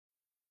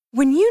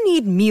When you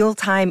need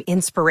mealtime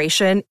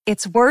inspiration,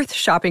 it's worth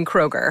shopping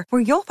Kroger,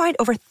 where you'll find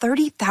over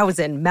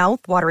 30,000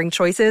 mouth-watering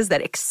choices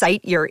that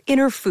excite your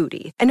inner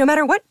foodie. And no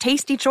matter what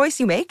tasty choice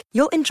you make,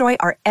 you'll enjoy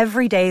our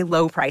everyday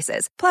low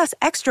prices, plus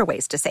extra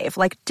ways to save,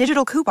 like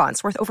digital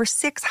coupons worth over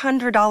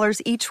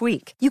 $600 each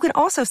week. You can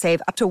also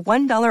save up to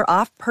 $1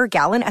 off per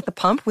gallon at the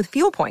pump with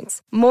fuel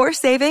points. More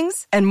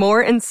savings and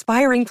more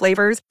inspiring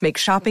flavors make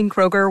shopping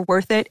Kroger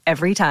worth it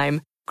every time.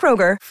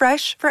 Kroger,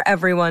 fresh for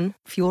everyone.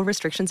 Fuel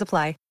restrictions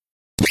apply.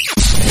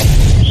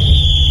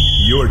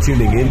 You're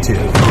tuning into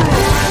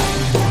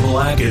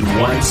Black and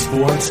White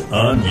Sports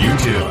on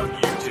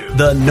YouTube.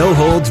 The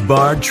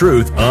no-holds-barred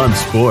truth on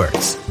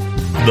sports.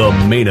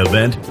 The main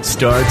event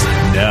starts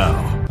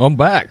now. I'm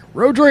back.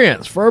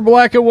 Rodriguez for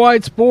Black and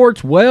White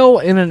Sports. Well,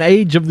 in an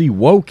age of the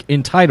woke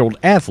entitled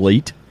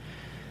athlete,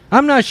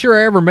 I'm not sure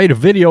I ever made a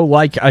video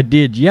like I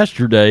did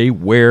yesterday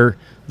where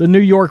the New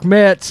York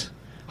Mets,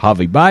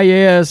 Javi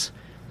Baez,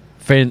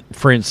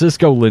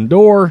 Francisco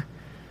Lindor,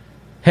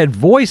 had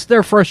voiced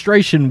their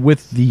frustration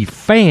with the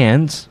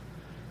fans,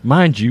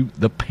 mind you,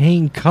 the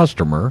paying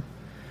customer,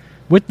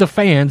 with the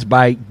fans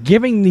by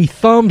giving the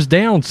thumbs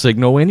down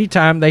signal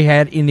anytime they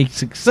had any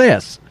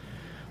success.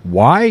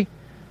 Why?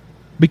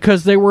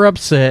 Because they were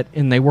upset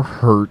and they were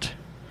hurt.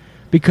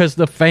 Because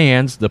the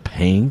fans, the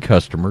paying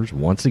customers,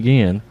 once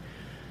again,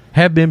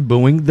 have been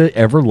booing the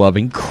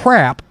ever-loving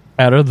crap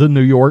out of the New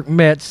York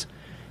Mets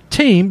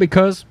team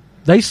because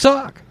they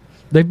suck.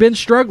 They've been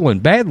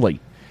struggling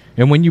badly.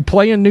 And when you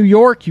play in New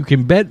York, you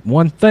can bet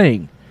one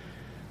thing.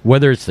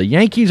 Whether it's the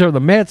Yankees or the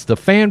Mets, the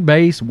fan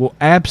base will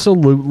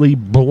absolutely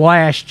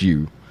blast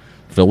you.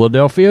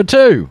 Philadelphia,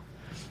 too.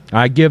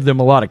 I give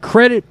them a lot of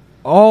credit.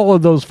 All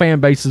of those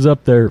fan bases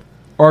up there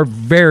are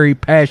very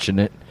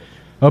passionate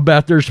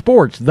about their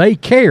sports. They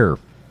care.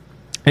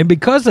 And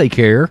because they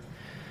care,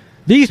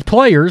 these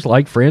players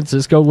like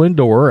Francisco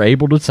Lindor are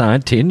able to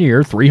sign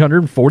 10-year,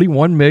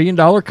 $341 million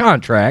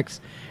contracts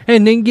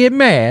and then get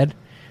mad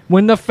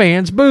when the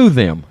fans boo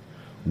them.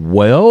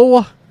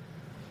 Well,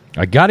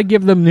 I got to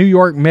give the New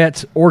York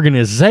Mets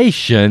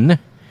organization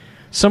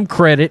some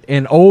credit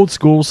and old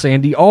school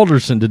Sandy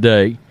Alderson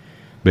today,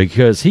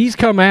 because he's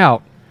come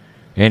out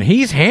and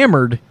he's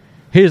hammered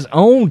his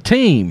own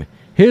team,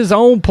 his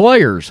own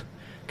players,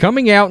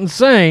 coming out and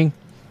saying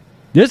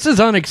this is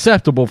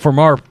unacceptable from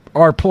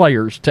our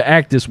players to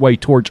act this way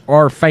towards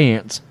our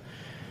fans.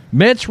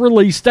 Mets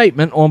released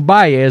statement on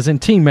Baez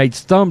and teammates'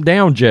 thumb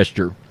down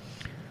gesture.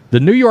 The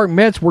New York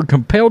Mets were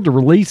compelled to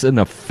release an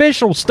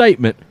official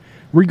statement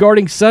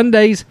regarding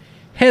Sunday's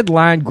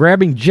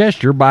headline-grabbing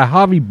gesture by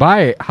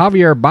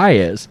Javier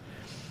Baez.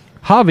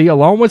 Javi,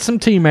 along with some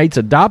teammates,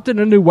 adopted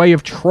a new way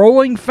of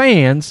trolling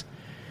fans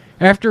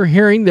after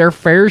hearing their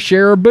fair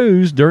share of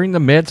boos during the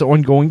Mets'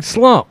 ongoing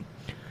slump,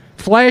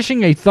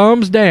 flashing a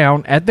thumbs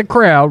down at the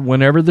crowd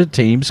whenever the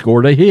team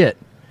scored a hit.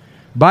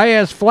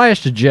 Baez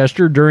flashed a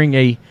gesture during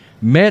a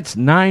Mets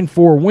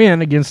 9-4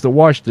 win against the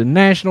Washington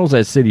Nationals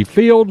at Citi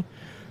Field,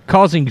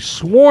 causing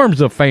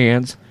swarms of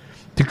fans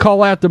to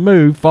call out the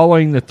move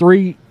following the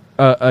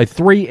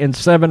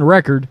 3-7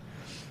 record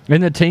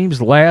in the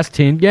team's last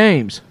 10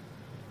 games.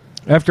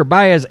 After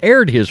Baez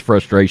aired his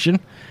frustration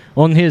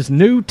on his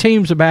new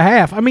team's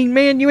behalf, I mean,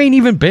 man, you ain't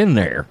even been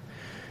there.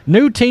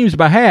 New team's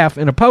behalf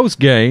in a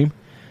post-game,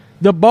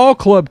 the ball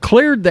club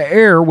cleared the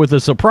air with a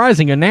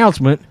surprising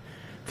announcement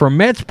from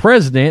Mets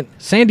president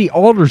Sandy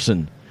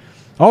Alderson.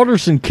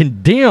 Alderson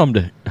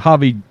condemned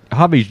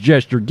Javi's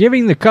gesture,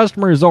 giving the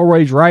customer his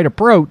always right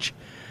approach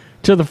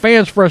to the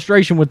fans'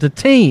 frustration with the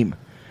team.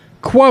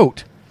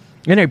 Quote,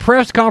 in a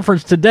press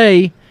conference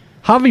today,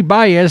 Javi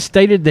Baez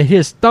stated that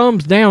his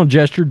thumbs down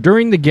gesture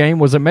during the game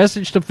was a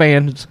message to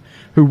fans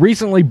who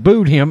recently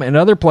booed him and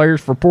other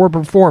players for poor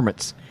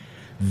performance.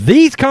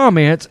 These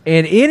comments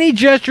and any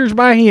gestures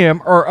by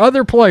him or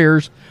other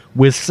players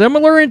with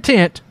similar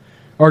intent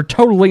are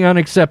totally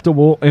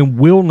unacceptable and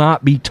will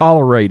not be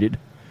tolerated.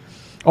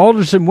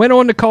 Alderson went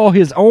on to call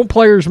his own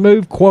players'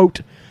 move,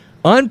 quote,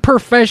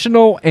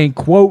 unprofessional and,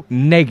 quote,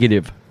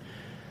 negative.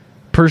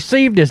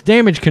 Perceived as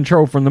damage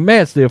control from the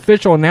Mets, the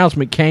official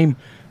announcement came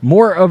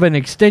more of an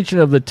extension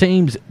of the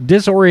team's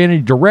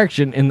disoriented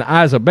direction in the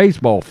eyes of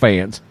baseball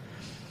fans.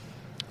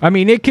 I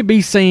mean, it could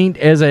be seen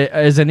as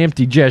an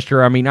empty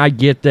gesture. I mean, I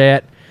get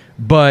that.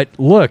 But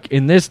look,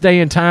 in this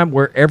day and time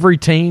where every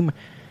team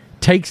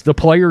takes the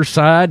player's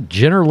side,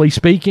 generally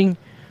speaking,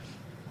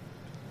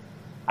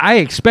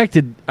 I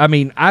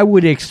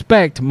would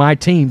expect my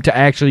team to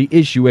actually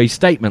issue a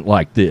statement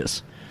like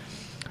this.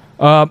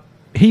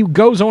 He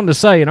goes on to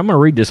say, and I'm going to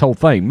read this whole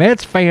thing,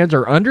 Mets fans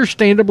are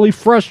understandably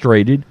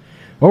frustrated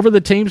over the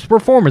team's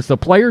performance. The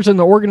players and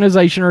the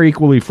organization are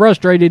equally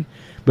frustrated,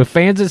 but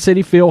fans at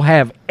Citi Field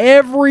have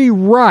every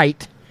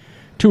right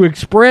to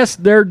express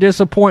their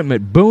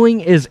disappointment. Booing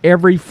is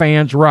every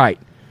fan's right.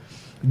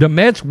 The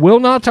Mets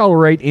will not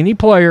tolerate any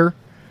player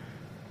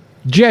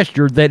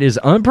gesture that is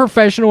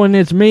unprofessional in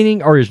its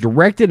meaning or is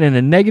directed in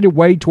a negative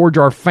way towards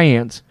our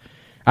fans.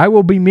 I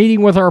will be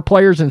meeting with our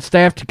players and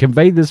staff to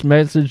convey this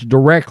message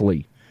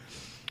directly.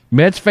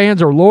 Mets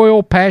fans are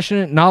loyal,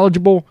 passionate,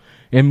 knowledgeable,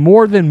 and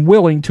more than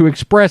willing to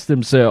express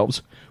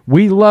themselves.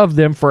 We love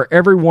them for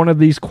every one of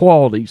these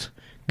qualities.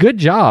 Good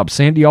job,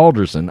 Sandy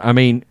Alderson. I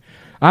mean,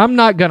 I'm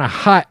not going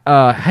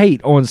to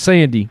hate on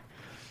Sandy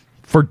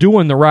for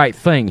doing the right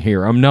thing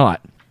here. I'm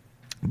not.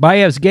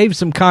 Baez gave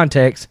some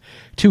context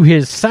to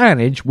his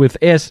signage with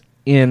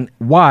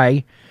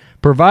SNY,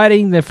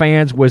 providing the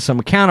fans with some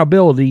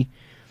accountability.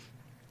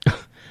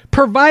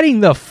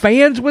 Providing the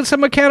fans with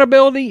some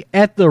accountability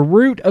at the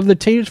root of the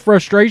team's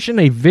frustration,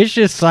 a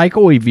vicious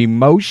cycle of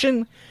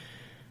emotion.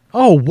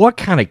 Oh, what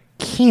kind of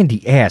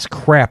candy-ass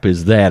crap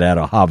is that out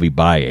of Javi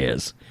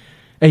Baez?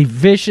 A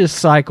vicious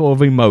cycle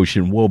of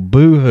emotion. Well,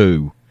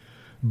 boo-hoo.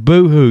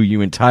 Boo-hoo,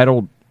 you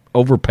entitled,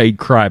 overpaid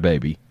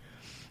crybaby.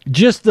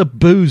 Just the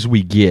boos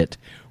we get.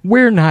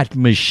 We're not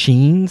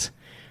machines.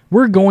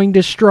 We're going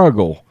to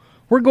struggle.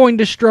 We're going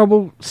to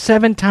struggle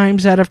 7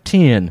 times out of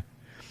 10.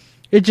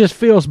 It just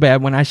feels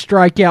bad when I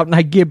strike out and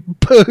I get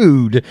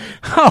booed.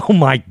 Oh,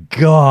 my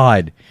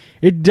God.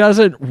 It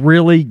doesn't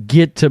really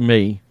get to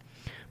me.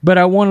 But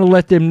I want to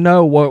let them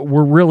know what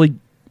we're really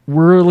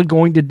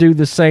going to do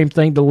the same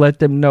thing to let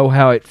them know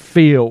how it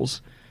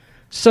feels.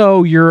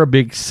 So you're a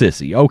big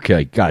sissy.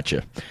 Okay,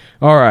 gotcha.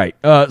 All right.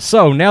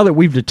 So now that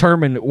we've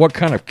determined what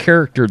kind of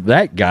character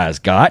that guy's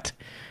got,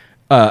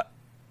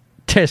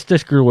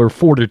 testicular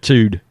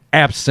fortitude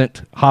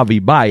absent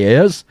Javi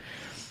Baez,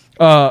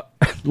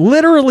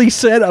 literally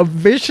said a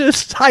vicious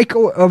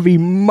cycle of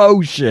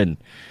emotion.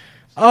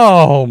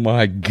 Oh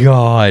my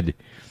God.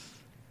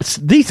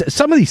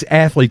 Some of these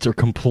athletes are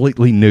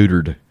completely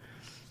neutered.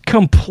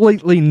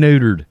 Completely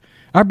neutered.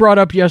 I brought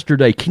up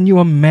yesterday, can you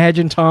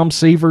imagine Tom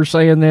Seaver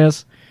saying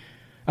this?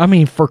 I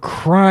mean, for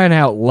crying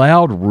out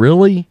loud,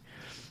 really?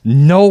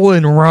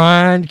 Nolan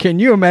Ryan, can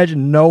you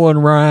imagine Nolan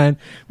Ryan?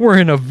 We're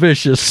in a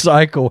vicious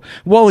cycle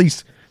while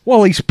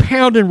he's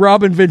pounding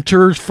Robin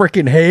Ventura's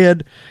freaking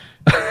head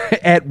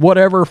at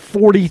whatever,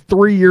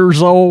 43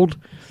 years old.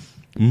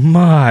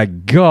 My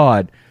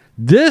God,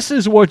 this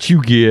is what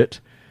you get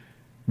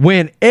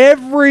when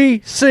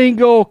every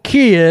single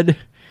kid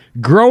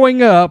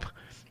growing up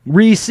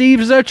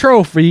receives a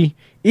trophy,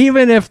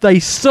 even if they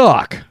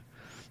suck.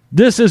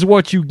 This is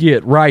what you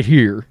get right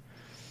here.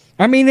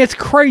 I mean, it's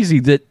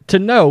crazy to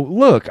know,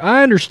 look,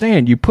 I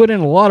understand you put in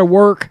a lot of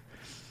work,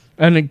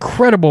 an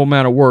incredible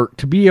amount of work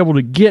to be able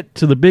to get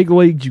to the big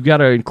leagues. You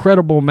got an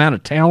incredible amount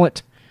of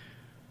talent.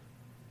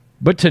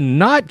 But to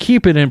not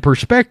keep it in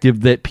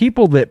perspective that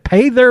people that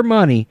pay their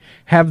money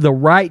have the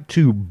right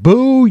to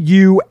boo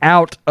you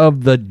out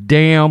of the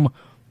damn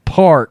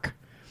park,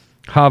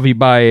 Javi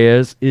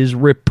Baez, is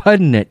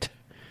repugnant.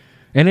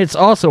 And it's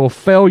also a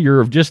failure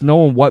of just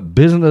knowing what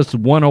Business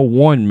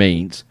 101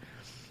 means.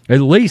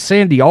 At least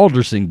Sandy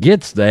Alderson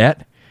gets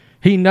that.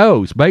 He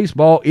knows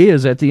baseball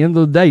is, at the end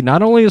of the day,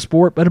 not only a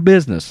sport, but a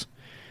business.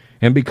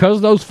 And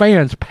because those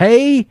fans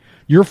pay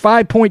your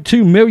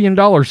 $5.2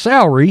 million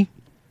salary,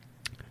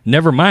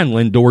 never mind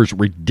Lindor's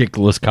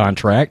ridiculous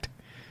contract,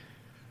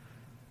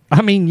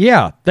 I mean,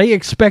 yeah, they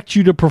expect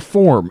you to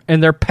perform,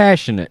 and they're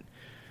passionate.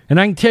 And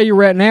I can tell you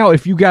right now,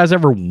 if you guys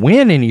ever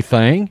win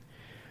anything,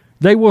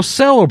 they will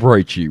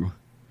celebrate you.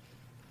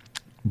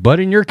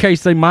 But in your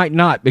case, they might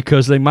not,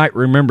 because they might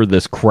remember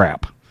this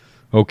crap.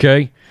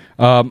 Okay?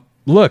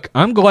 Look,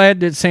 I'm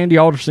glad that Sandy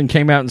Alderson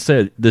came out and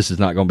said this is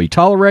not going to be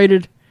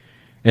tolerated,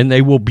 and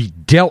they will be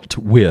dealt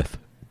with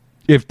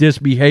if this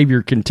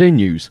behavior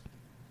continues.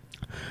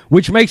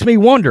 Which makes me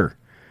wonder,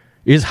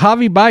 is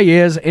Javi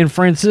Baez and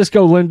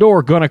Francisco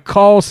Lindor going to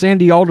call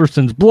Sandy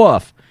Alderson's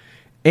bluff?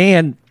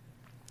 And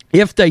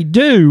if they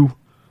do,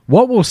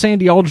 what will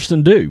Sandy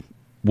Alderson do?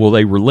 Will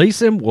they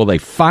release him? Will they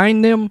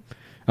fine them?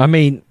 I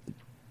mean,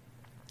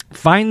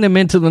 fine them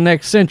into the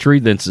next century,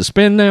 then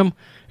suspend them,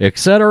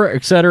 etc.,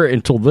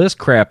 until this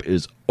crap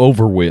is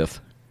over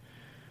with.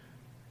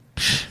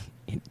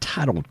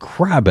 Entitled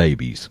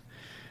crybabies.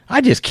 I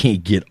just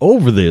can't get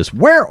over this.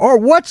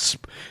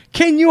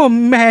 Can you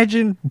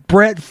imagine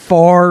Brett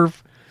Favre,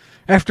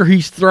 after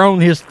he's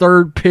thrown his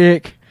third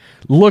pick,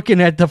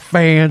 looking at the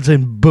fans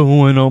and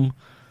booing them?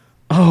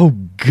 Oh,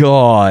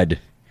 God.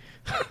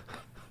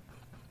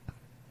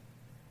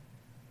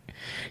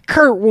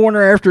 Kurt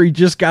Warner, after he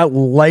just got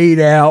laid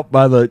out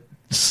by the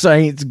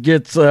Saints,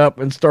 gets up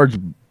and starts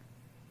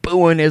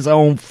booing his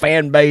own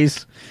fan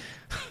base.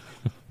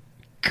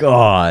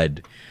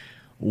 God.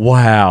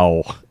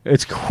 Wow.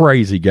 It's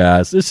crazy,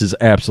 guys. This is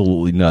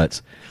absolutely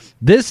nuts.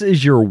 This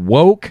is your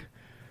woke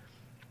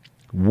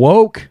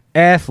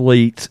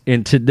athletes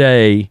in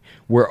today,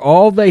 where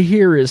all they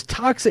hear is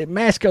toxic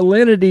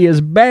masculinity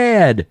is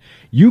bad.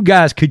 You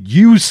guys could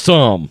use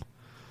some.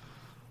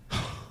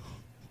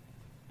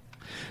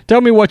 Tell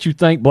me what you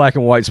think, black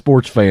and white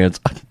sports fans.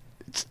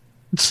 It's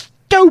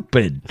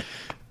stupid.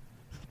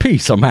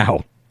 Peace. I'm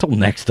out. Till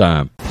next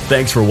time.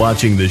 Thanks for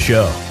watching the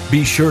show.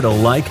 Be sure to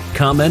like,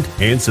 comment,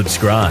 and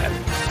subscribe.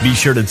 Be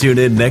sure to tune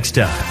in next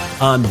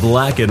time on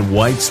Black and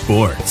White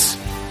Sports.